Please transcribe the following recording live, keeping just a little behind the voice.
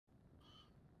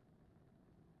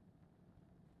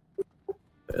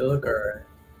They look alright.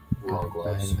 Long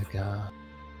gloves. Bang the gun.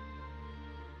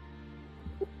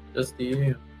 Just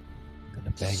you.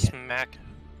 Gonna bang it. Smack.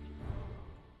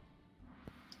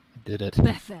 I did it.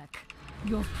 Bethek,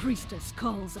 your priestess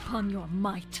calls upon your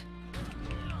might.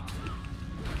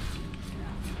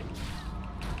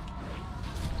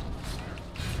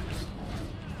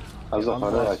 As a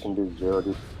hunter, I can do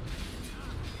agility.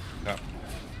 Yeah.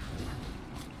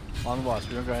 On the boss.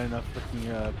 We don't got enough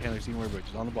freaking panels to worry about.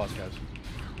 Just on the boss, guys.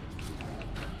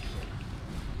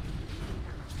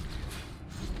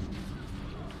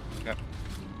 Yep.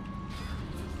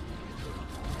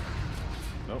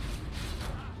 Nope.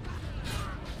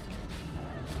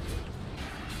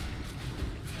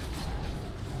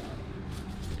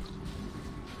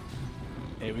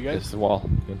 Hey, we guys. Against the wall.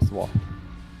 Against the wall.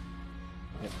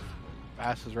 Yep.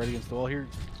 Ass is right against the wall here.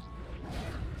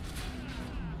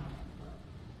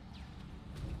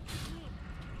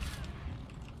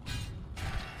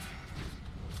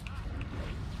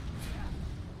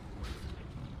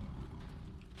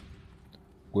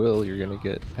 Will, you're gonna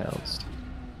get pounced.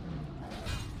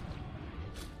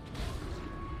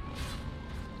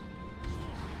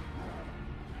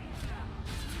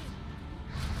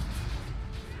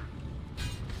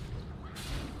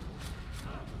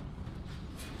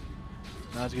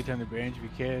 Now's a good time to range if you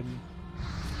can.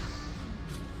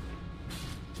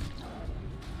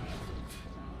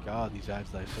 God, these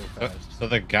ads die so fast. So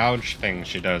the gouge thing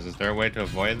she does, is there a way to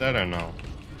avoid that or no?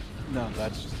 No,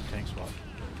 that's just a tank swap.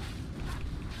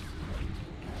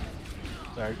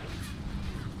 Sorry.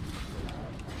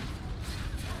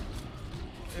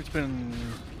 It's been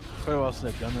quite a while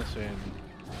since I've done this, and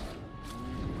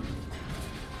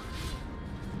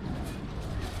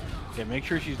yeah, make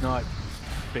sure she's not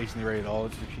facing the raid at all.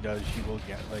 If she does, she will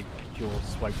get she'll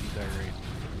swipe the entire raid.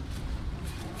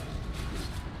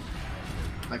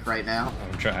 Like right now?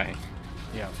 I'm trying.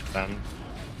 Yeah. Done.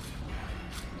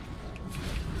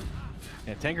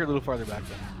 Yeah, tank her a little farther back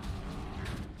then.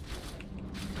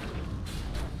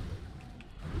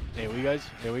 Hey, we guys?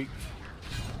 Hey, we.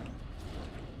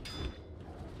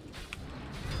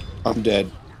 I'm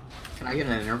dead. Can I get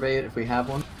an innervate if we have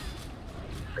one?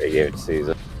 Radiate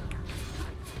season.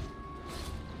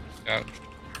 Gouge.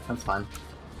 That's fine.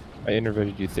 I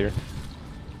innervated you, Thea.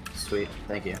 Sweet.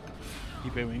 Thank you.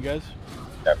 Keep it wing, guys.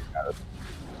 Yep, got it.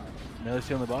 Melee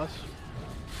stealing the boss.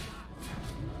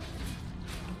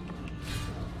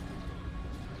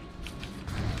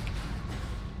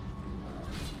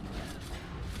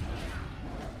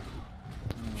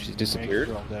 She disappeared?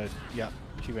 They're all dead. Yeah,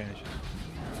 she vanishes.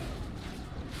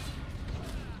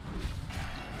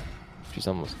 She's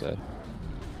almost dead.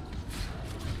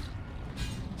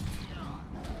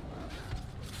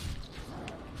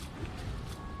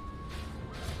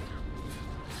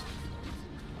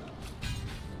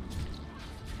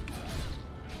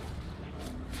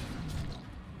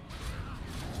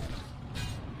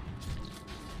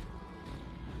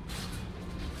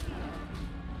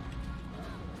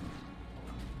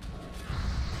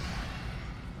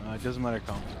 It doesn't matter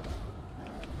comp.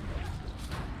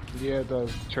 Yeah,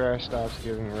 the trash stops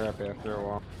giving rep after a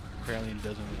while. Apparently it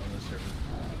doesn't on this server.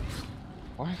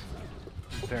 What?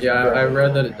 Apparently Yeah, I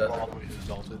read that it all doesn't. the way to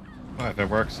Exalted. Well, if it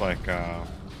works like,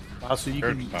 So you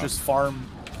Dirt can stuff. just farm.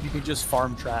 You can just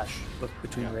farm trash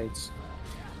between Yeah. raids.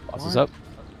 Boss is up.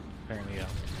 Apparently,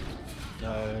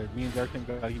 yeah. Me and Dark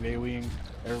got keep AoEing.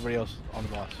 Everybody else on the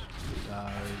boss.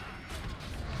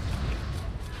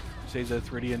 Says that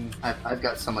Thridian. I've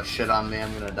got so much shit on me,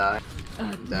 I'm gonna die.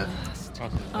 At Dead. last,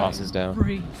 Boss is down.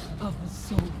 free of the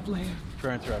soul flare.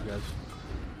 Try and throw out, guys.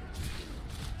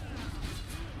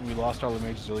 We lost all the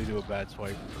mages early to a bad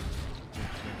swipe.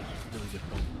 It's really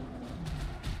difficult.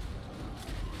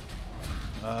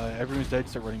 Everyone's dead,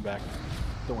 start running back.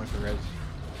 Don't wait for res.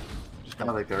 Just I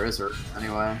don't think there is, or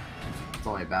anyway. It's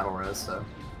only a battle res, so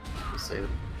we'll save it.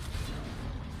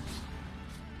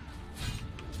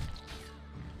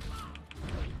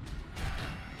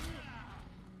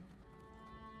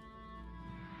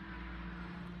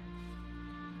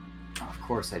 Of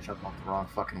course I jumped off the wrong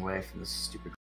fucking way from this stupid